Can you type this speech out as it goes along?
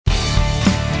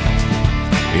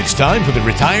It's time for the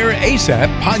Retire ASAP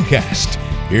podcast.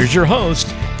 Here's your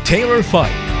host, Taylor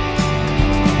Fike.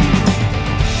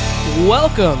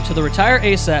 Welcome to the Retire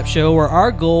ASAP show, where our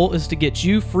goal is to get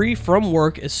you free from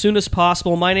work as soon as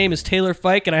possible. My name is Taylor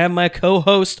Fike, and I have my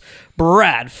co-host,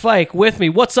 Brad Fike, with me.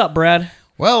 What's up, Brad?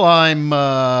 Well, I'm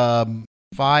 5'8",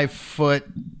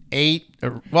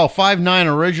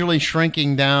 5'9", originally,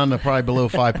 shrinking down to probably below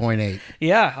 5.8.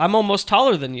 Yeah, I'm almost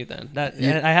taller than you then.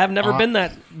 And I have never been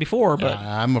that before, but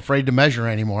I'm afraid to measure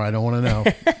anymore. I don't want to know.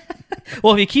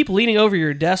 well, if you keep leaning over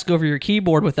your desk, over your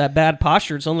keyboard with that bad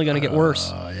posture, it's only going to get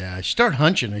worse. Yeah, you start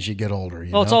hunching as you get older.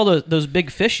 You Well, know? it's all those big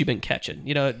fish you've been catching.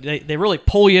 You know, they really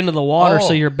pull you into the water,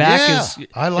 so your back is.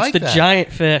 I like it's the that.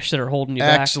 giant fish that are holding you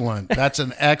back. Excellent. That's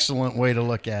an excellent way to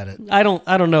look at it. I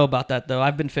don't know about that though.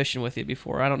 I've been fishing with you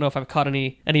before. I don't know if I've caught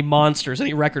any monsters,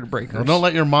 any record breakers. Well, don't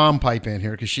let your mom pipe in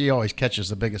here because she always catches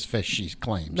the biggest fish she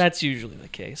claims. That's usually the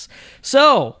case.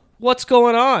 So, what's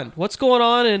going on? What's going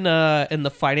on in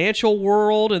the financial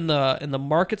world, in the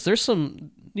markets? There's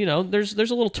some, there's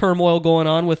a little turmoil going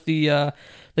on with the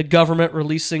government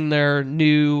releasing their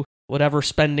new whatever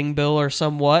spending bill or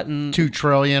somewhat, and $2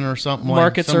 trillion or something.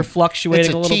 Markets are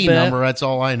fluctuating a little T bit. Number. That's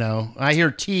all I know. I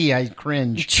hear T, I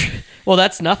cringe. Well,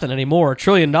 that's nothing anymore. $1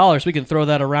 trillion. We can throw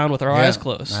that around with our eyes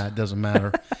closed. It doesn't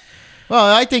matter.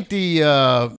 Well, I think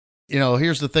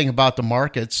here's the thing about the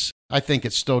markets. I think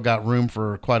it's still got room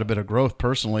for quite a bit of growth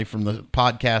personally from the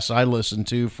podcasts I listen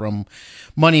to from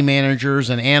money managers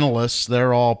and analysts.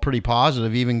 They're all pretty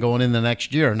positive, even going in the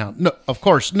next year. Now, of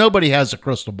course, nobody has a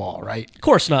crystal ball, right? Of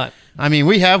course not. I mean,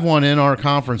 we have one in our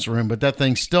conference room, but that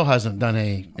thing still hasn't done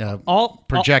any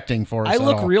projecting for us I at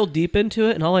look all. real deep into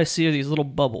it, and all I see are these little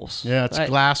bubbles. Yeah, it's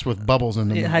glass with bubbles in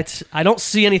the middle. I don't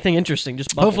see anything interesting,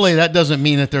 just bubbles. Hopefully that doesn't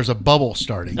mean that there's a bubble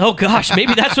starting. Oh, gosh,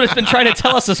 maybe that's what it's been trying to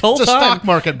tell us this whole It's a time. stock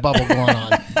market bubble going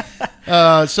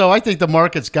on. So I think the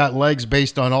market's got legs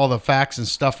based on all the facts and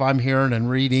stuff I'm hearing and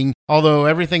reading. Although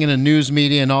everything in the news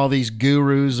media and all these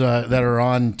gurus that are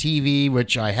on TV,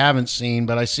 which I haven't seen,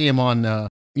 but I see them on,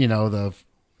 the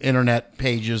internet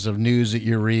pages of news that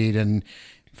you read and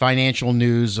financial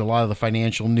news. A lot of the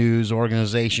financial news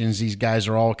organizations, these guys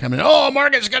are all coming,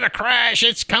 market's going to crash.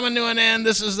 It's coming to an end.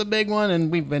 This is the big one. And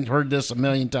we've heard this a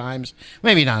million times.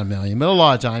 Maybe not a million, but a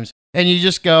lot of times. And you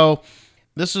just go,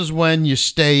 this is when you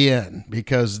stay in,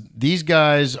 because these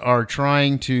guys are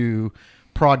trying to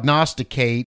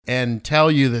prognosticate and tell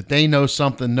you that they know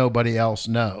something nobody else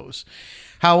knows.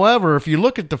 However, if you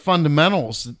look at the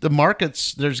fundamentals, the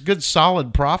markets, there's good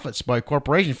solid profits by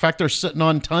corporations. In fact, they're sitting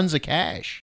on tons of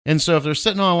cash. And so if they're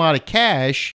sitting on a lot of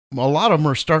cash, a lot of them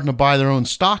are starting to buy their own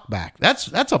stock back.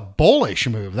 That's a bullish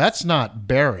move. That's not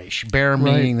bearish. Bear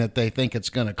meaning that they think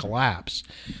it's going to collapse.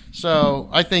 So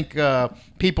I think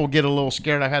people get a little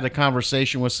scared. I've had a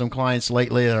conversation with some clients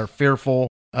lately that are fearful,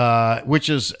 which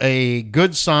is a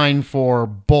good sign for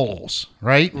bulls,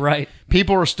 right? Right.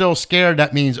 People are still scared.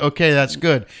 That means, okay, that's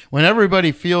good. When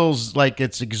everybody feels like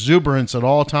it's exuberance at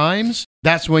all times,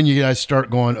 that's when you guys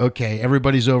start going, okay,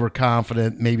 everybody's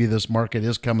overconfident. Maybe this market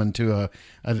is coming to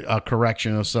a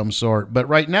correction of some sort. But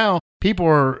right now, people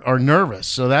are nervous.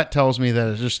 So that tells me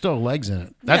that there's still legs in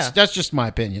it. That's just my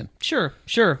opinion. Sure.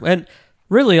 And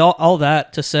really, all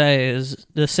that to say is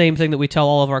the same thing that we tell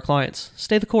all of our clients.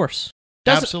 Stay the course.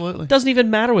 Absolutely. Doesn't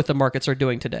even matter what the markets are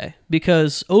doing today,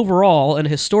 because overall and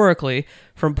historically,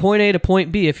 from point A to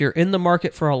point B, if you're in the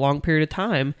market for a long period of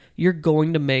time, you're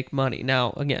going to make money.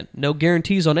 Now, again, no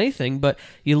guarantees on anything, but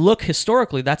you look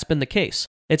historically, that's been the case.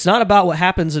 It's not about what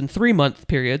happens in 3-month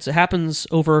periods. It happens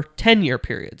over 10-year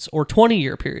periods or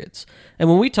 20-year periods. And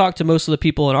when we talk to most of the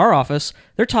people in our office,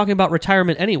 they're talking about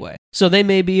retirement anyway. So they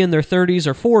may be in their 30s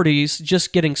or 40s,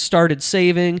 just getting started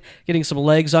saving, getting some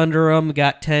legs under them,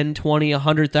 got $10, $20,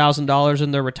 $100,000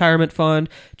 in their retirement fund,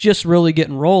 just really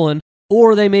getting rolling.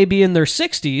 Or they may be in their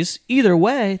 60s. Either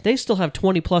way, they still have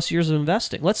 20 plus years of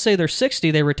investing. Let's say they're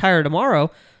 60, they retire tomorrow.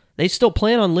 They still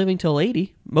plan on living till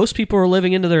 80. Most people are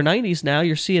living into their 90s now.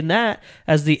 You're seeing that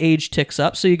as the age ticks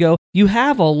up. So you go, you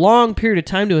have a long period of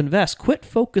time to invest. Quit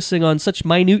focusing on such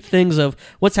minute things of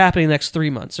what's happening the next 3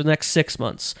 months or the next 6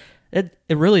 months. It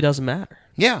really doesn't matter.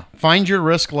 Yeah. Find your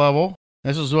risk level.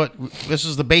 This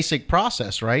is the basic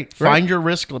process, right? Find your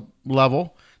risk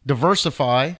level,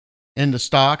 diversify into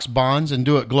stocks, bonds, and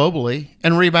do it globally,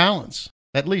 and rebalance.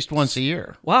 At least once a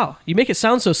year. Wow. You make it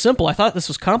sound so simple. I thought this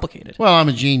was complicated. Well, I'm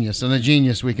a genius. And a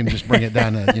genius, we can just bring it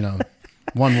down to,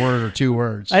 one word or 2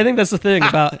 words. I think that's the thing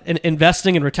about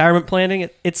investing and retirement planning.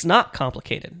 It's not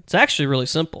complicated. It's actually really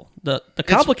simple. The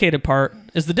complicated part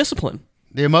is the discipline.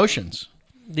 The emotions.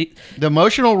 The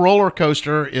emotional roller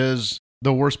coaster is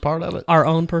the worst part of it? Our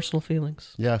own personal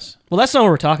feelings. Yes. Well, that's not what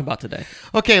we're talking about today.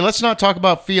 Okay, let's not talk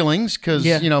about feelings because,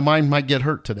 Yeah. mine might get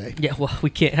hurt today. Yeah, well, we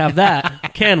can't have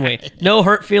that, can we? No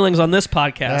hurt feelings on this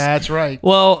podcast. That's right.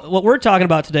 Well, what we're talking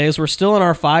about today is we're still in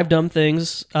our 5 dumb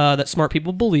things that smart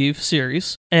people believe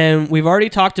series. And we've already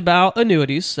talked about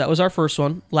annuities. That was our first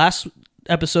one. Last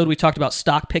episode, we talked about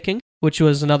stock picking, which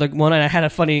was another one. And I had a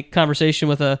funny conversation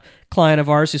with a client of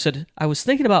ours who said, I was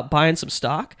thinking about buying some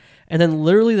stock. And then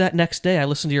literally that next day, I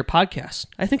listened to your podcast.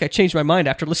 I think I changed my mind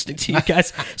after listening to you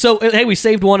guys. So, hey, we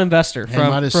saved one investor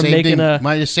from making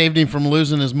might have saved him from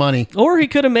losing his money. Or he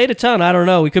could have made a ton. I don't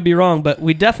know. We could be wrong, but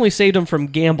we definitely saved him from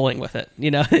gambling with it.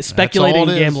 Speculating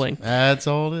and gambling. That's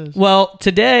all it is. Well,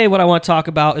 today what I want to talk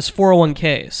about is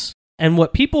 401ks. And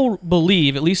what people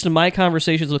believe, at least in my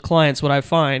conversations with clients, what I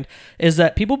find is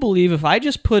that people believe if I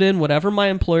just put in whatever my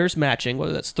employer's matching,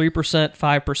 whether that's 3%, 5%,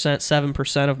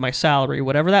 7% of my salary,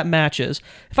 whatever that matches,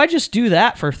 if I just do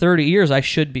that for 30 years, I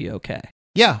should be okay.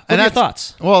 Yeah. What are your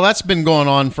thoughts? Well, that's been going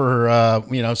on for,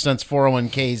 since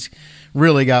 401ks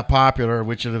really got popular,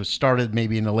 which it started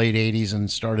maybe in the late 80s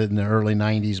and started in the early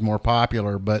 90s more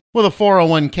popular. But with a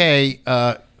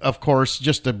 401k, of course,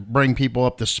 just to bring people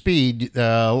up to speed,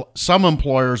 some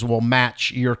employers will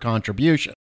match your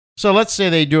contribution. So let's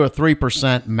say they do a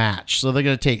 3% match. So they're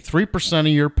going to take 3% of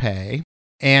your pay.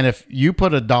 And if you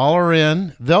put $1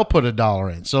 in, they'll put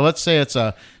 $1 in. So let's say it's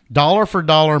a dollar for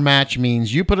dollar match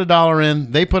means you put $1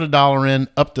 in, they put $1 in,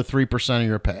 up to 3% of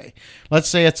your pay. Let's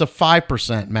say it's a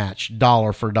 5% match,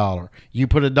 dollar for dollar. You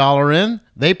put $1 in,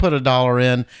 they put $1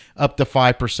 in, up to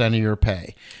 5% of your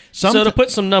pay. So to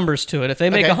put some numbers to it, if they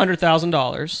make Okay.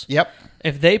 $100,000, Yep.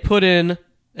 if they put in,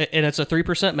 and it's a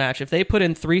 3% match, if they put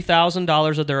in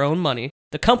 $3,000 of their own money,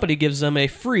 the company gives them a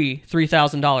free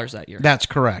 $3,000 that year. That's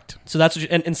correct. So that's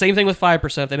and same thing with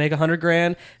 5%. If they make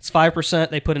 $100,000, it's 5%.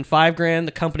 They put in $5,000,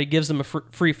 the company gives them a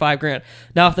free $5,000.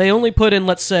 Now, if they only put in,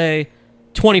 let's say,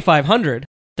 $2,500,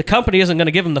 the company isn't going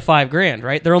to give them the $5,000,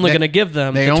 right? They're only going to give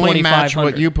them They the only match $2,500.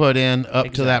 what you put in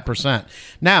up to that percent.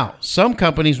 Now, some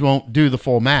companies won't do the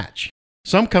full match.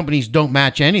 Some companies don't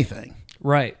match anything.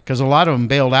 Right. Because a lot of them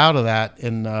bailed out of that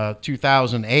in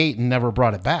 2008 and never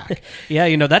brought it back.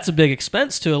 Yeah, that's a big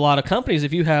expense to a lot of companies.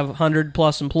 If you have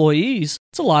 100-plus employees,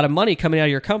 it's a lot of money coming out of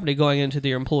your company going into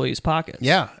your employees' pockets.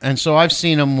 Yeah, and so I've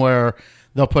seen them where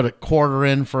they'll put a quarter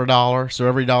in for $1. So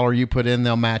every dollar you put in,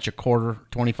 they'll match a quarter,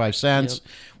 25 cents,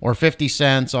 or 50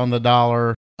 cents on the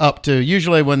dollar. Up to,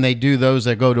 usually when they do those,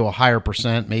 they go to a higher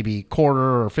percent, maybe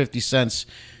quarter or 50 cents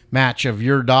match of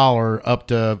your dollar up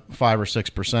to 5 or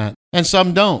 6%. And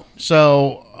some don't.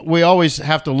 So we always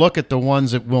have to look at the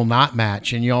ones that will not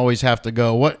match. And you always have to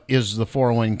go, what is the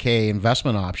 401k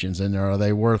investment options in there? Are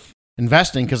they worth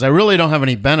investing? Because I really don't have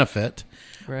any benefit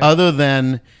other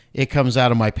than it comes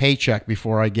out of my paycheck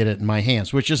before I get it in my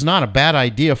hands, which is not a bad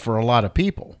idea for a lot of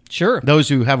people. Sure. Those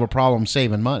who have a problem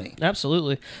saving money.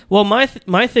 Absolutely. Well, my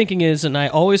thinking is, and I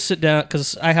always sit down,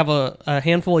 because I have a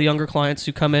handful of younger clients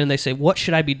who come in and they say, what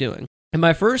should I be doing? And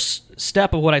my first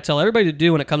step of what I tell everybody to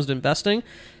do when it comes to investing,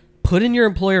 put in your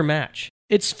employer match.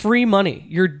 It's free money.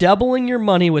 You're doubling your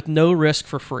money with no risk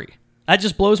for free. That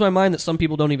just blows my mind that some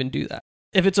people don't even do that.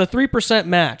 If it's a 3%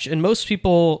 match, and most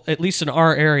people, at least in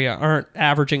our area, aren't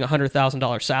averaging a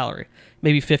 $100,000 salary,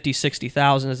 maybe 50,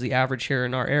 60,000 is the average here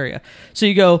in our area. So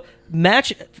you go,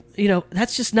 match,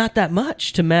 that's just not that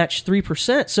much to match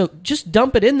 3%. So just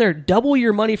dump it in there, double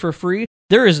your money for free.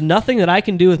 There is nothing that I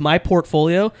can do with my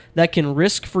portfolio that can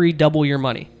risk-free double your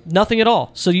money. Nothing at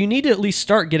all. So you need to at least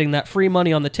start getting that free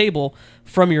money on the table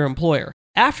from your employer.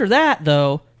 After that,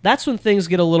 though, that's when things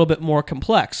get a little bit more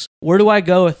complex. Where do I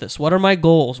go with this? What are my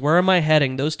goals? Where am I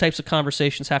heading? Those types of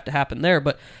conversations have to happen there,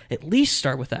 but at least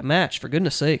start with that match, for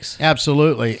goodness sakes.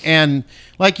 Absolutely. And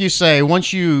like you say,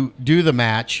 once you do the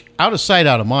match, out of sight,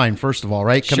 out of mind, first of all,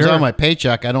 right? It comes out of my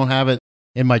paycheck. I don't have it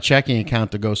in my checking account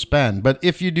to go spend. But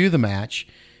if you do the match,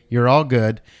 you're all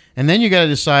good. And then you got to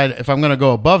decide if I'm going to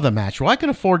go above the match. Well, I can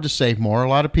afford to save more. A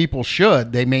lot of people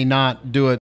should. They may not do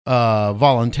it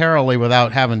voluntarily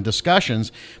without having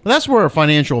discussions. But that's where a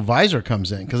financial advisor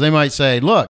comes in, because they might say,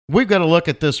 look, we've got to look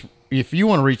at this. If you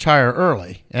want to retire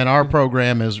early, and our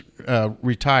program is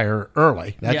retire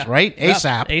early. That's right.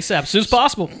 ASAP. ASAP. As soon as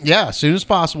possible. Yeah, as soon as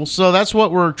possible. So that's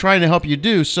what we're trying to help you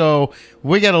do. So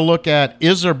we got to look at,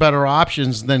 is there better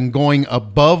options than going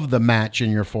above the match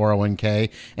in your 401k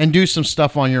and do some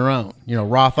stuff on your own?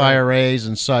 Roth IRAs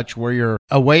and such, where you're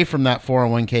away from that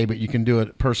 401k, but you can do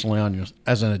it personally on your,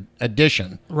 as an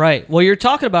addition. Right. Well, you're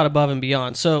talking about above and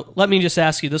beyond. So let me just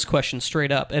ask you this question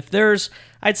straight up. If there's,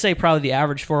 I'd say probably the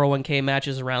average 401k match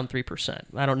is around 3%.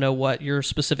 I don't know what your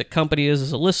specific company is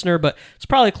as a listener, but it's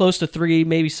probably close to 3,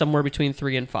 maybe somewhere between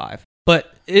 3 and 5.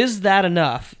 But is that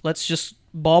enough? Let's just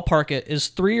ballpark it. Is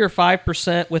 3 or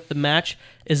 5% with the match,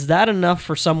 is that enough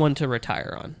for someone to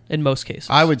retire on in most cases?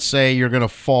 I would say you're going to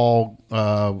fall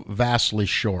vastly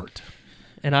short.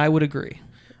 And I would agree.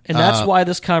 And that's why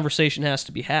this conversation has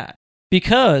to be had.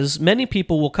 Because many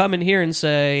people will come in here and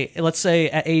say, let's say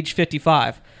at age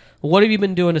 55, what have you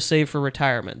been doing to save for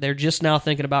retirement? They're just now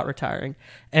thinking about retiring.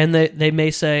 And they may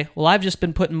say, well, I've just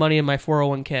been putting money in my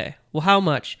 401k. Well, how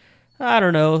much? I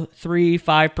don't know, 3,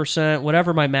 5%,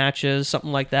 whatever my match is,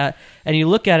 something like that. And you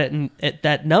look at it and at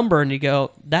that number and you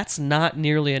go, that's not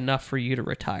nearly enough for you to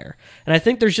retire. And I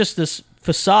think there's just this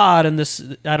facade and this,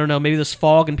 I don't know, maybe this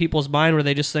fog in people's mind where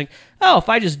they just think, oh, if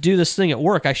I just do this thing at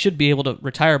work, I should be able to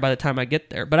retire by the time I get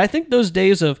there. But I think those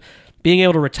days of being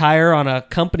able to retire on a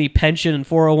company pension and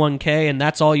 401k and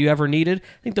that's all you ever needed,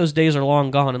 I think those days are long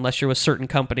gone unless you're with certain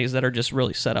companies that are just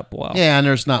really set up well. Yeah, and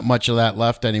there's not much of that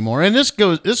left anymore. And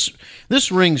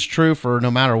this rings true for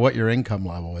no matter what your income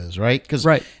level is, right? Because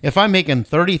if I'm making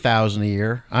 $30,000 a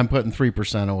year, I'm putting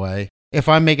 3% away. If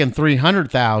I'm making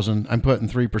 $300,000, I'm putting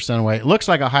 3% away. It looks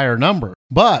like a higher number.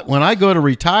 But when I go to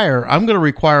retire, I'm going to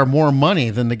require more money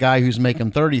than the guy who's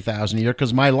making $30,000 a year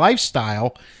because my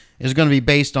lifestyle is going to be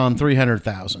based on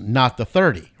 $300,000, not the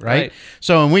 30, right?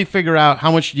 So when we figure out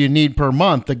how much do you need per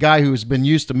month, the guy who's been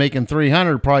used to making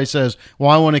 300 probably says, well,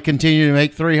 I want to continue to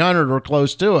make 300 or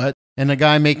close to it. And the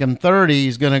guy making 30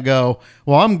 is going to go,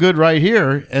 well, I'm good right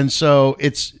here. And so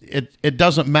it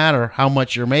doesn't matter how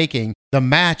much you're making. The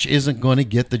match isn't going to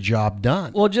get the job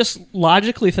done. Well, just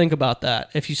logically think about that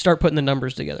if you start putting the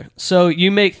numbers together. So you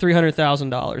make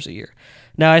 $300,000 a year.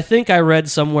 Now, I think I read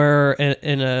somewhere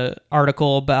in an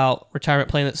article about retirement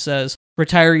plan that says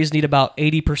retirees need about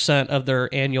 80% of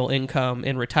their annual income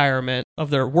in retirement, of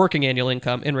their working annual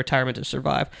income in retirement to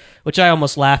survive, which I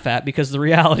almost laugh at because the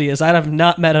reality is I have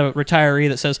not met a retiree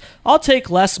that says, I'll take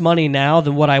less money now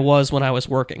than what I was when I was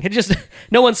working. It just,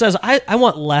 no one says, I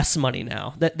want less money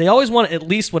now. They always want at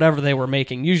least whatever they were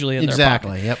making, usually in their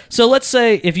pocket. Yep. So let's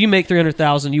say if you make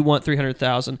 $300,000, you want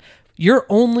 $300,000. You're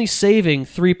only saving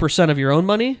 3% of your own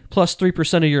money plus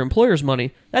 3% of your employer's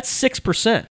money. That's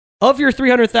 6%. Of your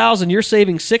 $300,000, you're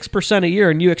saving 6% a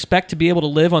year, and you expect to be able to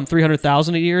live on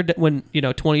 $300,000 a year when,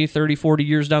 20, 30, 40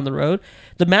 years down the road.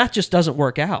 The math just doesn't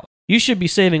work out. You should be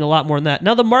saving a lot more than that.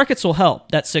 Now, the markets will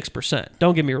help that 6%.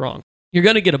 Don't get me wrong. You're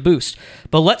going to get a boost.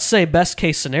 But let's say best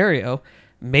case scenario,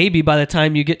 maybe by the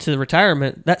time you get to the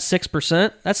retirement, that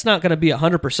 6%, that's not going to be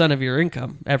 100% of your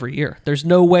income every year. There's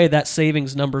no way that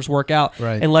savings numbers work out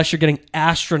unless you're getting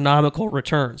astronomical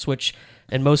returns, which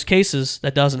in most cases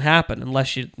that doesn't happen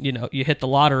unless you hit the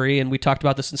lottery. And we talked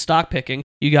about this in stock picking.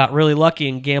 You got really lucky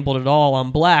and gambled it all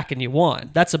on black and you won.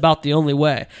 That's about the only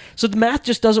way. So the math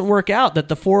just doesn't work out that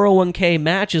the 401k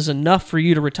match is enough for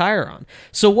you to retire on.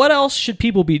 So what else should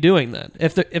people be doing then?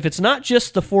 If it's not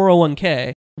just the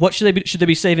 401k, what should they be? Should they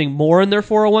be saving more in their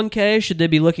 401k? Should they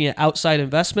be looking at outside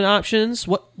investment options?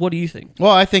 What do you think?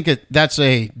 Well, I think that's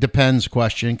a depends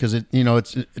question because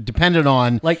it's dependent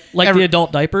on like the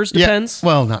adult diapers depends. Yeah,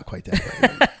 well, not quite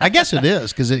that way. I guess it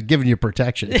is because it's giving you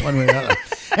protection one way or another.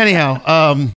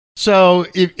 Anyhow, so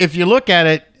if you look at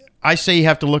it, I say you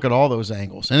have to look at all those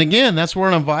angles, and again, that's where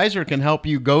an advisor can help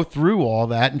you go through all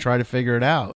that and try to figure it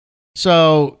out.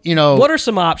 So, what are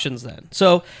some options then?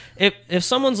 So if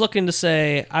someone's looking to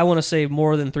say, I want to save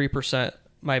more than 3%,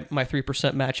 my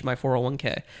 3% match my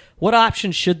 401k, what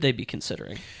options should they be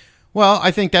considering? Well,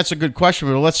 I think that's a good question,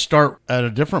 but let's start at a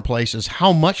different place is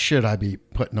how much should I be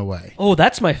putting away? Oh,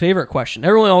 that's my favorite question.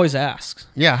 Everyone always asks.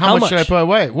 Yeah, how much should I put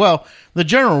away? Well, the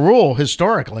general rule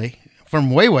historically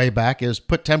from way back is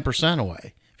put 10%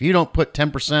 away. If you don't put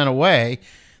 10% away,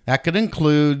 that could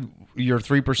include your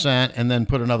 3% and then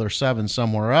put another 7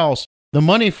 somewhere else. The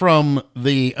money from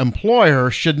the employer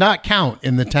should not count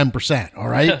in the 10%, all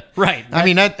right? Right. I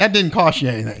mean, that didn't cost you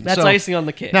anything. That's icing on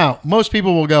the cake. Now, most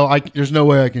people will go, there's no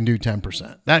way I can do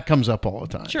 10%. That comes up all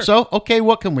the time. Sure. So, okay,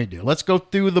 what can we do? Let's go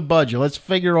through the budget. Let's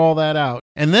figure all that out.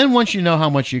 And then once you know how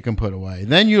much you can put away,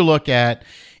 then you look at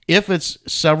if it's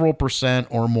several percent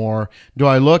or more, do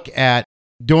I look at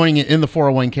doing it in the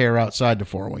 401k or outside the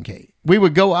 401k? We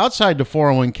would go outside the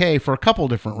 401k for a couple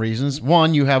different reasons.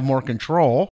 One, you have more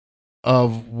control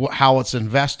of how it's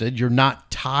invested. You're not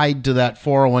tied to that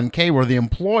 401k where the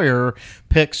employer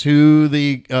picks who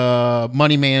the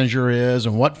money manager is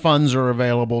and what funds are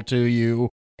available to you.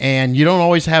 And you don't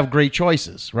always have great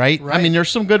choices, right? I mean,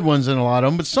 there's some good ones in a lot of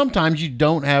them, but sometimes you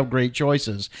don't have great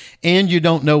choices and you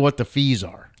don't know what the fees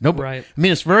are. Nope. Right. I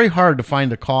mean, it's very hard to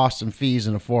find the costs and fees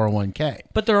in a 401k.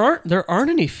 But there aren't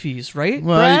any fees, right,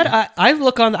 Well, Brad? I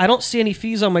look on. I don't see any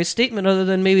fees on my statement other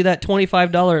than maybe that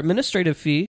 $25 administrative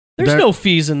fee. There's no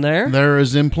fees in there. There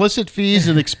is implicit fees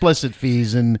and explicit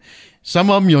fees, and some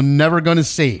of them you're never going to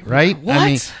see, right? What? I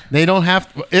mean, they don't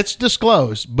have to, it's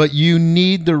disclosed, but you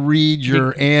need to read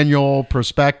your annual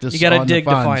prospectus. You got to on dig the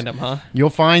to funds. find them, huh?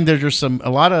 You'll find there's just a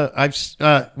lot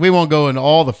of, we won't go into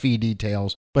all the fee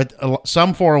details, but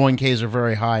some 401ks are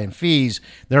very high in fees.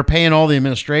 They're paying all the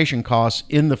administration costs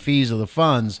in the fees of the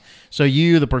funds. So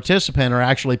you, the participant, are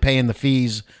actually paying the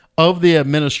fees of the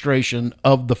administration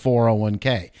of the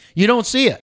 401k. You don't see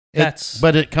it.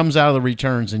 But it comes out of the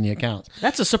returns in the accounts.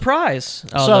 That's a surprise.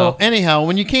 So anyhow,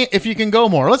 if you can go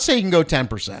more, let's say you can go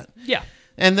 10%. Yeah.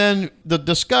 And then the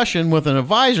discussion with an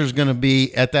advisor is going to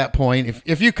be at that point,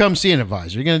 if you come see an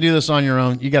advisor, you're going to do this on your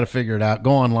own, you got to figure it out,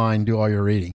 go online, do all your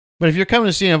reading. But if you're coming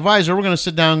to see an advisor, we're going to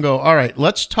sit down and go, all right,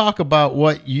 let's talk about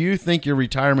what you think your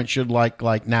retirement should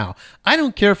like now. I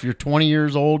don't care if you're 20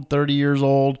 years old, 30 years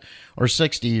old, or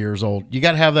 60 years old. You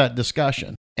got to have that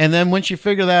discussion. And then once you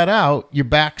figure that out, you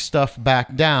back stuff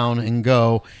back down and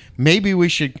go, maybe we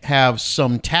should have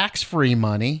some tax-free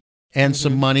money and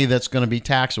some money that's going to be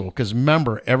taxable. Because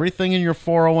remember, everything in your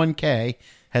 401k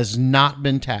has not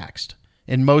been taxed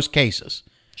in most cases.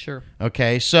 Sure.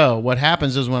 Okay, so what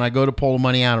happens is when I go to pull the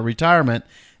money out of retirement,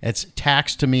 it's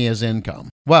taxed to me as income.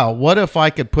 Well, what if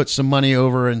I could put some money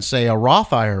over in, say, a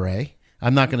Roth IRA?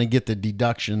 I'm not going to get the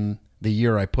deduction the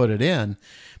year I put it in,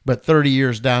 but 30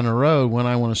 years down the road, when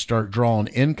I want to start drawing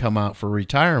income out for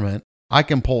retirement, I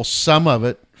can pull some of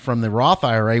it from the Roth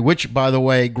IRA, which, by the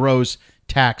way, grows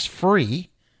tax-free,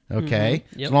 okay,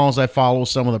 Yep. as long as I follow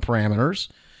some of the parameters.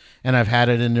 And I've had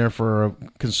it in there for a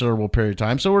considerable period of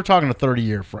time. So we're talking a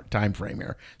 30-year time frame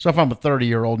here. So if I'm a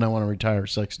 30-year-old and I want to retire at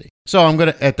 60. So I'm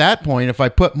going to, at that point, if I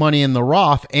put money in the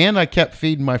Roth and I kept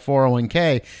feeding my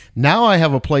 401k, now I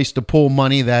have a place to pull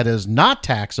money that is not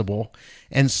taxable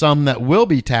and some that will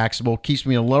be taxable, keeps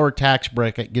me a lower tax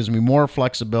bracket, gives me more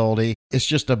flexibility. It's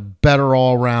just a better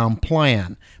all-around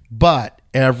plan. But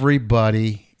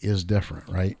everybody is different,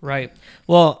 right? Right.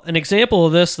 Well, an example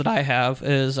of this that I have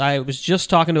is I was just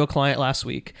talking to a client last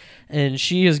week, and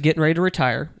she is getting ready to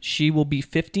retire. She will be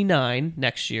 59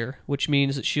 next year, which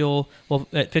means that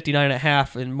at 59 and a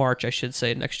half in March, I should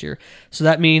say, next year. So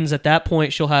that means at that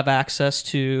point, she'll have access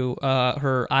to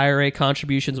her IRA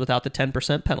contributions without the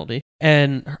 10% penalty.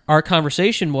 And our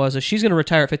conversation was, if she's going to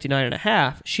retire at 59 and a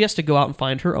half, she has to go out and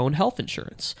find her own health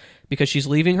insurance, because she's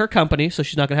leaving her company, so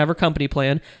she's not going to have her company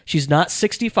plan. She's not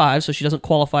 65, so she doesn't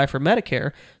qualify for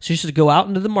Medicare. So she should go out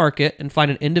into the market and find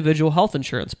an individual health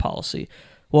insurance policy.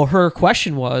 Well, her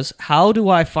question was, how do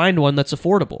I find one that's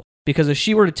affordable? Because if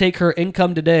she were to take her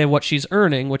income today of what she's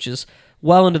earning, which is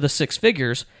well into the six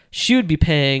figures, she would be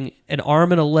paying an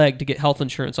arm and a leg to get health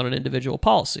insurance on an individual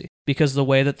policy. Because the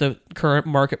way that the current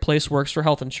marketplace works for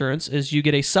health insurance is you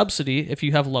get a subsidy if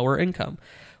you have lower income.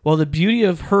 Well, the beauty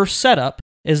of her setup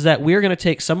is that we're going to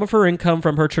take some of her income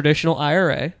from her traditional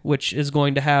IRA, which is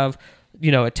going to have,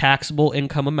 a taxable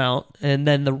income amount, and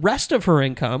then the rest of her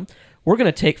income we're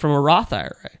going to take from a Roth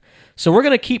IRA. So we're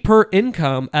going to keep her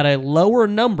income at a lower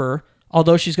number,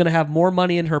 although she's going to have more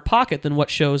money in her pocket than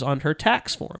what shows on her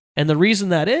tax form. And the reason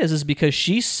that is because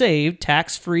she saved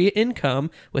tax-free income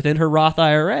within her Roth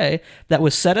IRA that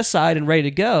was set aside and ready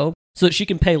to go, so that she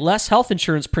can pay less health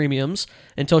insurance premiums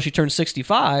until she turns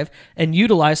 65 and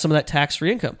utilize some of that tax-free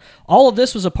income. All of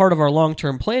this was a part of our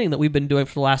long-term planning that we've been doing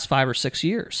for the last 5 or 6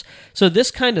 years. So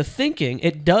this kind of thinking,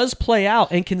 it does play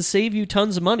out and can save you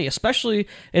tons of money, especially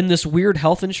in this weird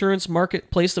health insurance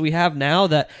marketplace that we have now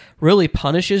that really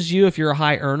punishes you if you're a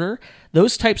high earner.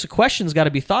 Those types of questions got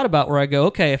to be thought about, where I go,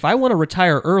 okay, if I want to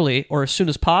retire early or as soon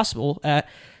as possible at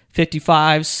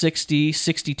 55, 60,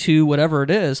 62, whatever it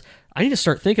is, I need to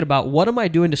start thinking about what am I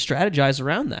doing to strategize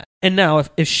around that. And now,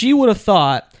 if she would have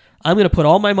thought, I'm going to put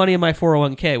all my money in my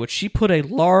 401k, which she put a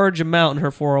large amount in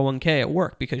her 401k at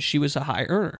work because she was a high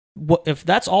earner. If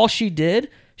that's all she did,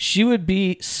 she would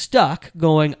be stuck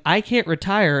going, I can't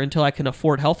retire until I can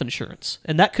afford health insurance.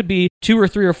 And that could be 2 or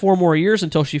 3 or 4 more years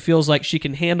until she feels like she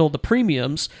can handle the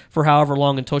premiums for however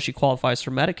long until she qualifies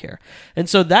for Medicare. And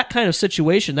so that kind of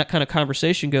situation, that kind of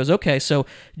conversation goes, okay, so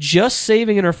just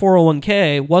saving in her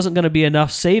 401k wasn't going to be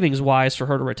enough savings-wise for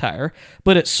her to retire,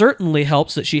 but it certainly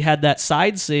helps that she had that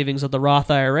side savings of the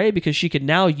Roth IRA, because she could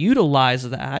now utilize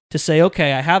that to say,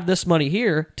 okay, I have this money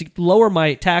here to lower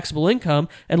my taxable income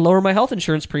and lower my health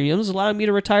insurance premiums, allowing me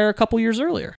to retire a couple years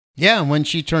earlier. Yeah, and when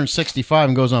she turns 65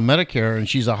 and goes on Medicare and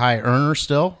she's a high earner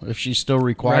still, if she's still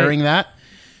requiring that,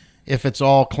 If it's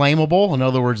all claimable, in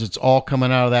other words, it's all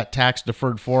coming out of that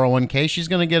tax-deferred 401k, she's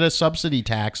going to get a subsidy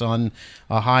tax on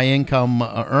a high-income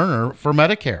earner for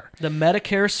Medicare. The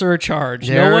Medicare surcharge.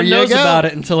 There No one you knows go. about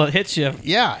it until it hits you.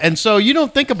 Yeah, and so you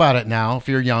don't think about it now. If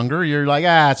you're younger, you're like,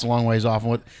 it's a long ways off.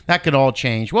 That could all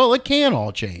change. Well, it can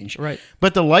all change. Right.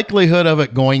 But the likelihood of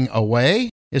it going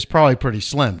away is probably pretty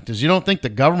slim, because you don't think the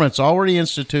government's already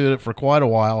instituted it for quite a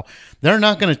while. They're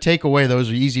not going to take away those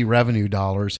easy revenue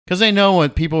dollars, because they know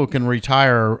when people who can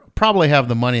retire probably have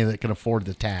the money that can afford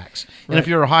the tax. And if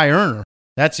you're a high earner,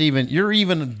 you're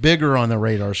even bigger on the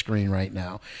radar screen right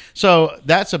now. So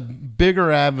that's a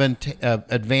bigger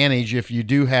advantage if you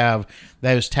do have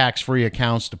those tax-free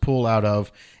accounts to pull out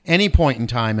of any point in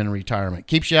time in retirement.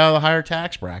 Keeps you out of the higher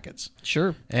tax brackets.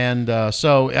 Sure. And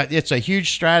so it's a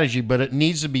huge strategy, but it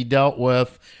needs to be dealt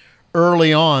with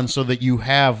early on so that you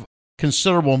have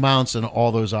considerable amounts in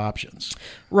all those options.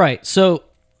 Right. So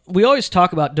we always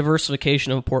talk about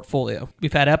diversification of a portfolio.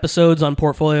 We've had episodes on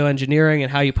portfolio engineering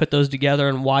and how you put those together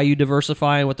and why you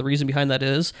diversify and what the reason behind that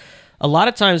is. A lot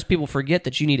of times people forget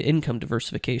that you need income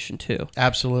diversification too.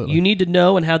 Absolutely. You need to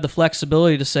know and have the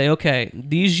flexibility to say, okay,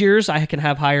 these years I can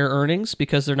have higher earnings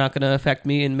because they're not going to affect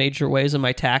me in major ways in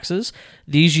my taxes.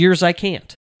 These years I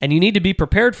can't. And you need to be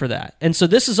prepared for that. And so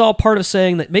this is all part of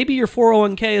saying that maybe your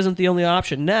 401k isn't the only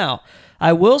option. Now,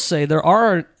 I will say there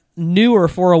are newer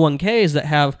 401ks that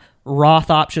have Roth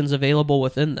options available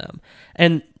within them.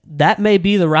 And that may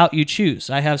be the route you choose.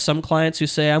 I have some clients who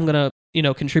say, I'm going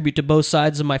to contribute to both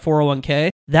sides of my 401k.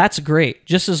 That's great.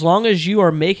 Just as long as you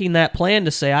are making that plan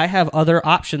to say, I have other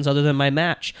options other than my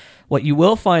match. What you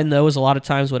will find, though, is a lot of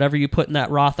times whatever you put in that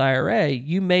Roth IRA,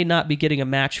 you may not be getting a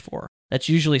match for. That's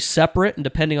usually separate, and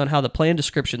depending on how the plan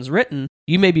description is written,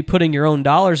 you may be putting your own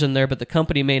dollars in there, but the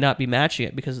company may not be matching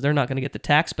it because they're not going to get the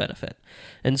tax benefit.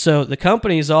 And so the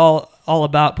company is all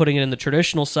about putting it in the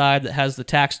traditional side that has the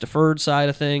tax-deferred side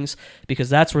of things, because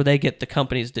that's where they get the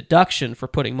company's deduction for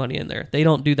putting money in there. They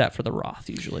don't do that for the Roth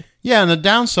usually. Yeah, and the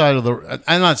downside of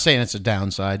I'm not saying it's a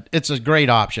downside. It's a great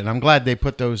option. I'm glad they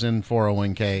put those in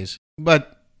 401ks.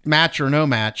 But match or no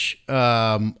match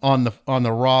on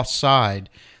the Roth side,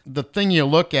 the thing you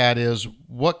look at is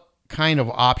what kind of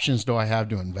options do I have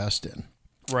to invest in?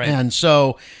 Right. And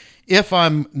so if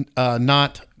I'm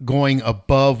not going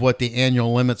above what the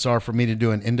annual limits are for me to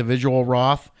do an individual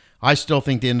Roth, I still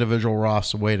think the individual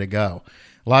Roth's the way to go.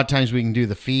 A lot of times we can do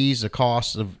the fees, the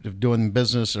costs of doing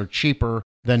business are cheaper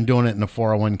than doing it in a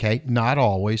 401k. Not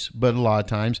always, but a lot of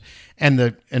times. And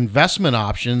the investment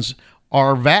options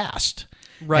are vast.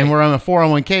 Right. And we're on a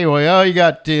 401k, well, you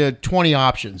got 20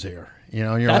 options here.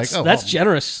 And you're that's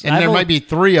generous. And there might be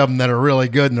 3 of them that are really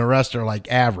good, and the rest are like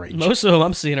average. Most of them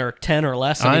I'm seeing are 10 or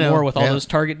less anymore with all those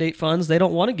target date funds. They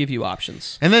don't want to give you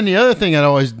options. And then the other thing I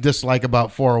always dislike about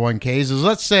 401ks is,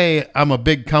 let's say I'm a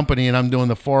big company and I'm doing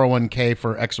the 401k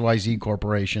for XYZ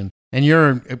Corporation, and you're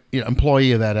an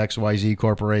employee of that XYZ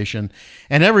Corporation,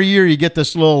 and every year you get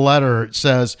this little letter that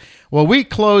says, well, we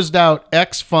closed out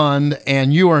X fund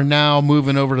and you are now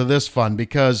moving over to this fund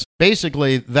because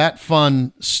basically that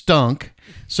fund stunk.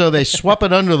 So they swap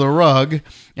it under the rug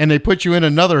and they put you in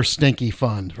another stinky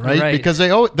fund, right? Because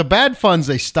the bad funds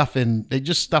they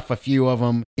just stuff a few of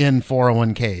them in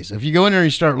 401ks. If you go in there and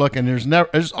you start looking,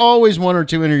 there's always 1 or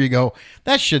 2 in there you go,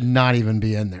 that should not even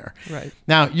be in there. Right.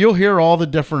 Now, you'll hear all the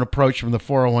different approach from the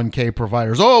 401k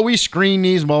providers. Oh, we screen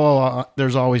these, blah, blah, blah.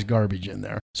 There's always garbage in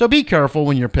there. So be careful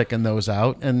when you're picking those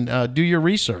out and do your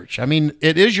research. I mean,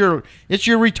 it's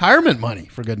your retirement money,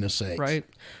 for goodness sakes. Right.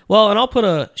 Well, and I'll put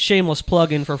a shameless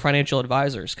plug in for financial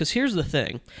advisors, because here's the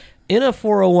thing. In a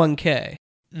 401k,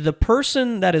 the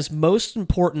person that is most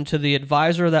important to the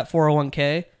advisor of that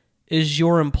 401k is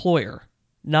your employer,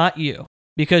 not you.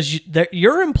 Because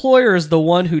your employer is the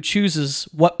one who chooses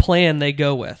what plan they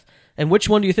go with. And which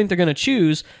one do you think they're going to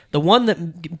choose? The one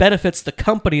that benefits the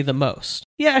company the most.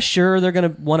 Yeah, sure, they're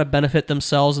going to want to benefit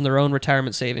themselves and their own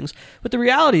retirement savings. But the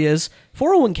reality is,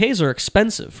 401ks are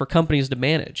expensive for companies to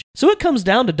manage. So it comes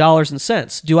down to dollars and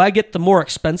cents. Do I get the more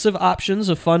expensive options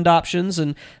of fund options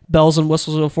and bells and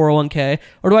whistles of a 401k,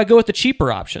 or do I go with the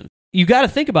cheaper option? You got to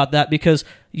think about that, because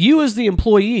you as the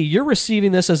employee, you're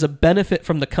receiving this as a benefit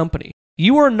from the company.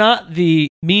 You are not the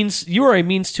means, you are a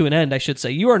means to an end, I should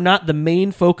say. You are not the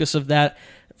main focus of that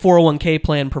 401k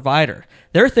plan provider.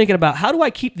 They're thinking about, how do I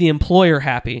keep the employer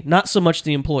happy, not so much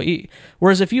the employee.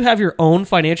 Whereas if you have your own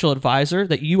financial advisor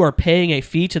that you are paying a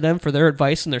fee to them for their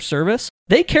advice and their service,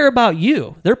 They care about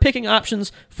you. They're picking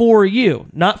options for you,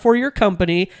 not for your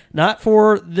company, not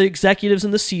for the executives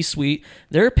in the C-suite.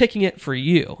 They're picking it for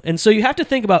you. And so you have to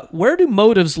think about, where do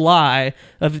motives lie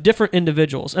of different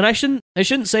individuals? And I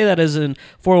shouldn't say that as in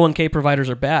 401k providers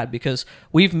are bad, because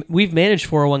we've managed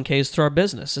 401ks through our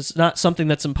business. It's not something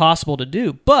that's impossible to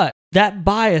do, but that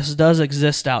bias does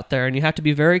exist out there, and you have to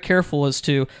be very careful as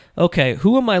to, okay,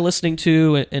 who am I listening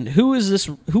to, and who is this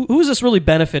really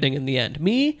benefiting in the end,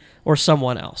 me or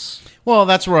someone else? Well,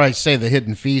 that's where I say the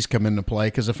hidden fees come into play,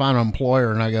 because if I'm an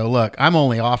employer and I go, look, I'm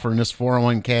only offering this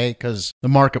 401k because the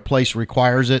marketplace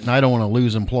requires it, and I don't want to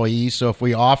lose employees, so if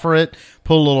we offer it,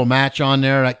 put a little match on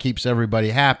there, that keeps everybody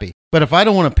happy. But if I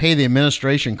don't want to pay the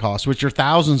administration costs, which are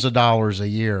thousands of dollars a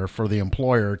year for the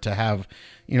employer to have,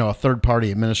 a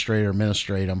third-party administrator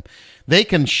administrate them, they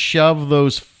can shove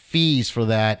those fees for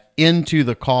that into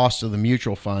the cost of the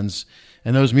mutual funds,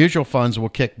 and those mutual funds will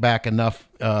kick back enough.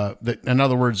 In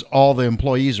other words, all the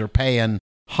employees are paying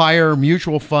higher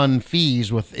mutual fund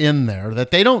fees within there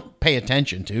that they don't pay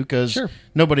attention to, because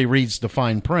nobody reads the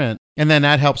fine print. And then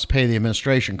that helps pay the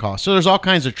administration costs. So there's all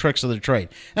kinds of tricks of the trade.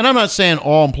 And I'm not saying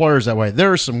all employers that way.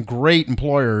 There are some great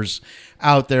employers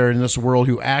out there in this world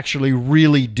who actually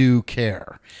really do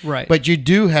care. Right. But you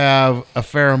do have a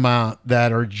fair amount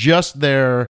that are just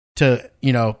there to,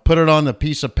 put it on the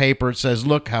piece of paper. It says,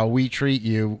 look how we treat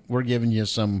you. We're giving you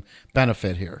some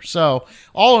benefit here. So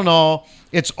all in all,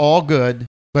 it's all good.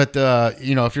 But,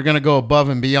 if you're going to go above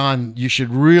and beyond, you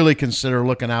should really consider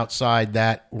looking outside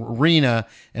that arena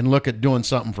and look at doing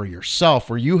something for yourself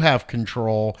where you have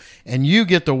control and you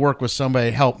get to work with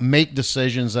somebody to help make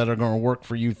decisions that are going to work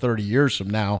for you 30 years from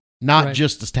now, not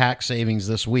just the tax savings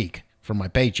this week from my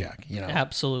paycheck.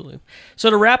 Absolutely.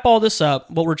 So to wrap all this up,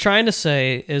 what we're trying to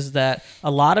say is that a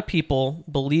lot of people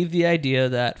believe the idea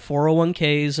that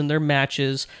 401ks and their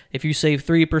matches, if you save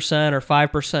 3% or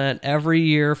 5% every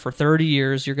year for 30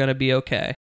 years, you're going to be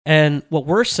okay. And what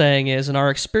we're saying is, in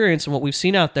our experience and what we've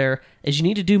seen out there, is you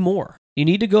need to do more. You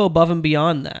need to go above and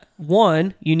beyond that.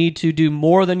 One, you need to do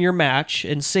more than your match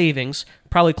in savings,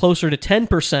 probably closer to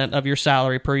 10% of your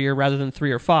salary per year rather than 3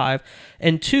 or 5.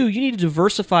 And two, you need to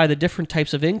diversify the different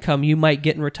types of income you might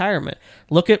get in retirement.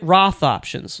 Look at Roth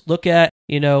options. Look at,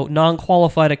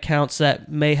 non-qualified accounts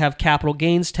that may have capital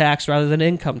gains tax rather than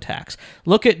income tax.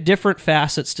 Look at different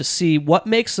facets to see what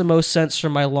makes the most sense for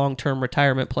my long-term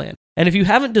retirement plan. And if you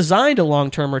haven't designed a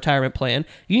long-term retirement plan,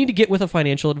 you need to get with a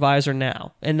financial advisor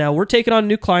now. And now we're taking on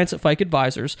new clients at Fike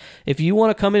Advisors. If you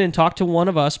want to come in and talk to one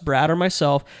of us, Brad or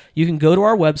myself, you can go to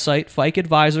our website,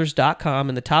 fikeadvisors.com.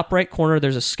 In the top right corner,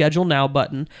 there's a Schedule Now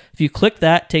button. If you click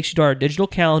that, it takes you to our digital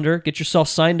calendar. Get yourself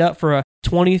signed up for a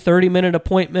 20, 30-minute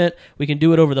appointment. We can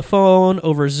do it over the phone,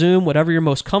 over Zoom, whatever you're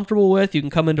most comfortable with. You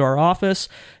can come into our office.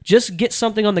 Just get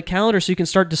something on the calendar so you can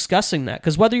start discussing that.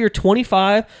 Because whether you're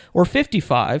 25 or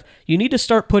 55, you need to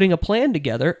start putting a plan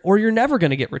together or you're never going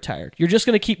to get retired. You're just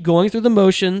going to keep going through the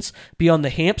motions, be on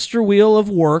the hamster wheel of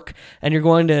work, and you're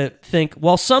going to think,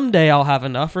 well, someday I'll have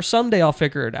enough or someday I'll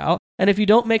figure it out. And if you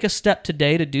don't make a step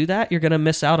today to do that, you're going to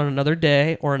miss out on another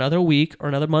day or another week or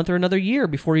another month or another year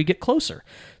before you get closer.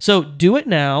 So do it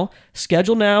now.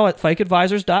 Schedule now at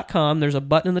fikeadvisors.com. There's a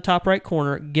button in the top right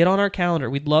corner. Get on our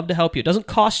calendar. We'd love to help you. It doesn't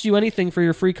cost you anything for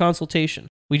your free consultation.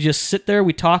 We just sit there,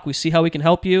 we talk, we see how we can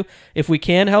help you. If we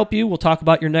can help you, we'll talk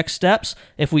about your next steps.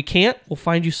 If we can't, we'll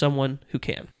find you someone who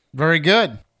can. Very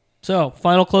good. So,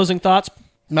 final closing thoughts?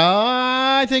 No,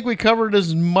 I think we covered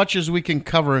as much as we can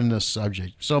cover in this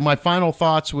subject. So my final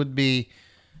thoughts would be,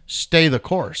 stay the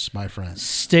course, my friends.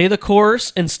 Stay the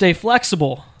course and stay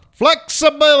flexible.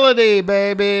 Flexibility,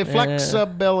 baby.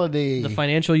 Flexibility. The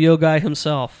financial yo guy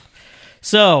himself.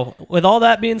 So, with all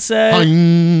that being said... Is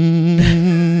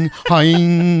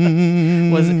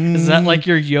that like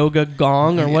your yoga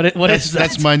gong or what is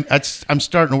that? I'm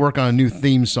starting to work on a new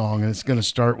theme song, and it's going to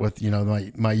start with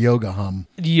my yoga hum.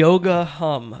 Yoga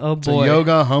hum. Oh boy. It's a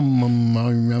yoga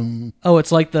hum. Oh,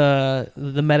 it's like the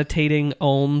meditating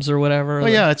ohms or whatever. Oh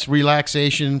yeah, it's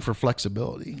relaxation for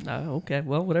flexibility. Oh, okay.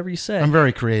 Well, whatever you say. I'm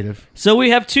very creative. So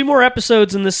we have 2 more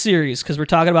episodes in this series because we're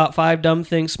talking about 5 dumb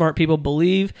things smart people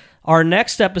believe. Our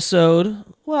next episode,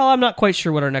 well, I'm not quite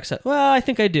sure what our next. Well, I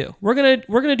think I do. We're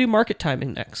gonna do market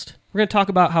timing next. We're gonna talk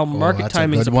about how market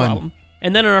timing is a problem,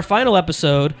 and then in our final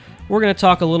episode, we're gonna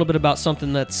talk a little bit about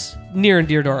something that's near and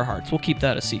dear to our hearts. We'll keep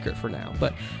that a secret for now.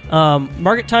 But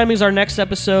market timing is our next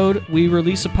episode. We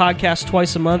release a podcast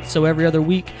twice a month, so every other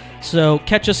week. So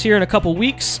catch us here in a couple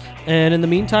weeks, and in the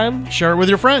meantime, share it with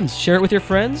your friends. Share it with your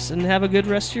friends, and have a good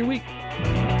rest of your week.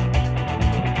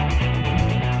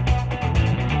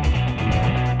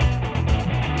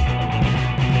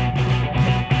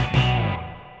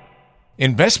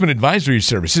 Investment advisory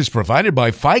services provided by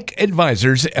Fike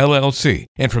Advisors, LLC.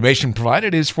 Information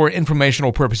provided is for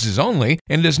informational purposes only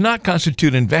and does not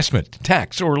constitute investment,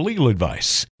 tax, or legal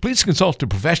advice. Please consult a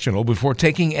professional before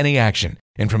taking any action.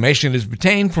 Information is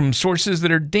obtained from sources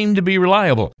that are deemed to be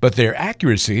reliable, but their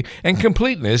accuracy and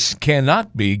completeness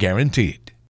cannot be guaranteed.